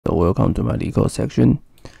welcome to my Leetcode section.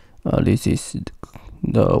 This is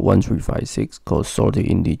the 1356 called sorted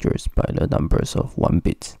integers by the numbers of 1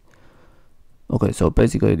 bit. Okay, so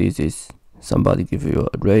basically this is somebody give you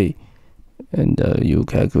an array and you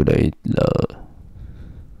calculate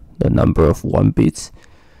the number of 1 bits,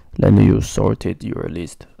 then you sorted your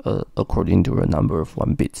list according to the number of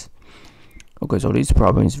 1 bits. Okay, so this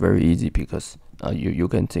problem is very easy because you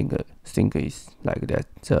can think is like that.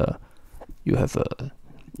 You have a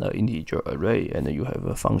integer array and you have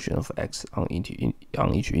a function of x on each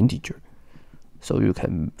integer. So you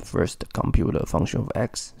can first compute a function of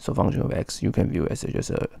x. So function of x you can view as just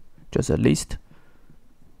a list.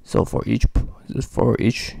 So for each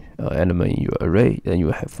element in your array, then you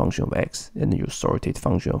have function of x, and you sorted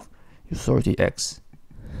x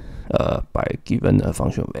by given a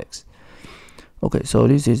function of x. Okay, so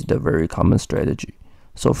this is the very common strategy.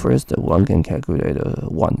 So first, one can calculate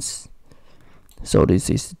ones. So this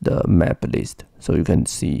is the map list. So you can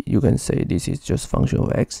say this is just function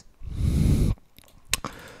of x,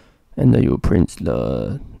 and then you print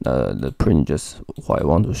the print just what I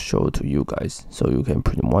want to show to you guys. So you can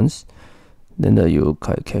print once, then you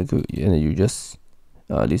calculate and you just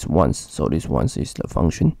this once. So this once is the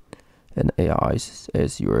function, and AR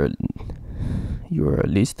is your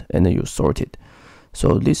list, and then you sort it.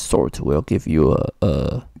 So this sort will give you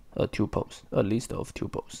a tuples, a list of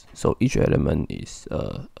tuples. So each element is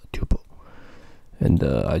a tuple, and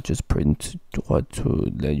I just print what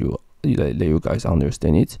to let you guys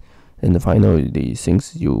understand it. And finally,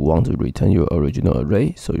 since you want to return your original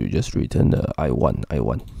array, so you just return the I1.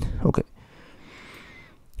 Okay.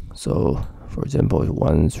 So for example,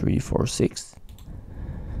 1 3 4 6.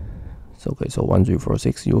 So okay, so 1 3 4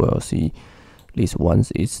 6, you will see this one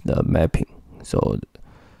is the mapping. So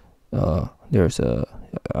there's a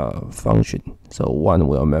function. So 1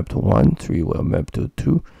 will map to 1, 3 will map to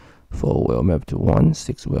 2, 4 will map to 1,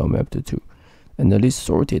 6 will map to 2, and the list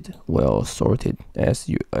sorted will sorted as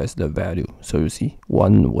the value. So you see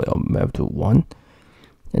 1 will map to 1,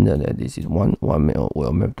 and then this is 1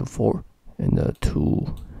 will map to 4, and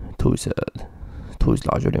 2 is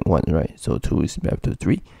larger than 1, right? So 2 is mapped to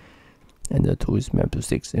 3, and 2 is mapped to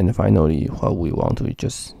 6, and finally what we want to is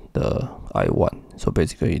just the I1. So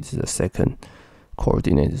basically it's the second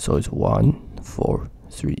coordinate, so it's 1 4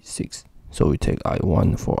 3 6. So we take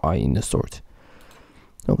I1 for I in the sort.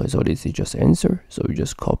 Okay, so this is just answer. So we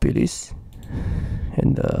just copy this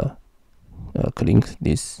and click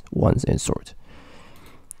this once and sort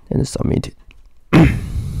and submit it.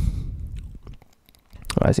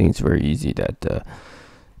 I think it's very easy that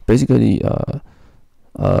basically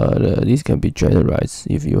this can be generalized.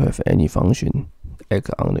 If you have any function act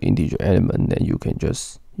on the integer element, then you can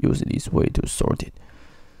just use this way to sort it.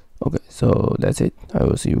 Okay, so that's it. I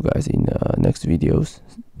will see you guys in next videos.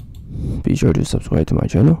 Be sure to subscribe to my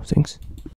channel. Thanks.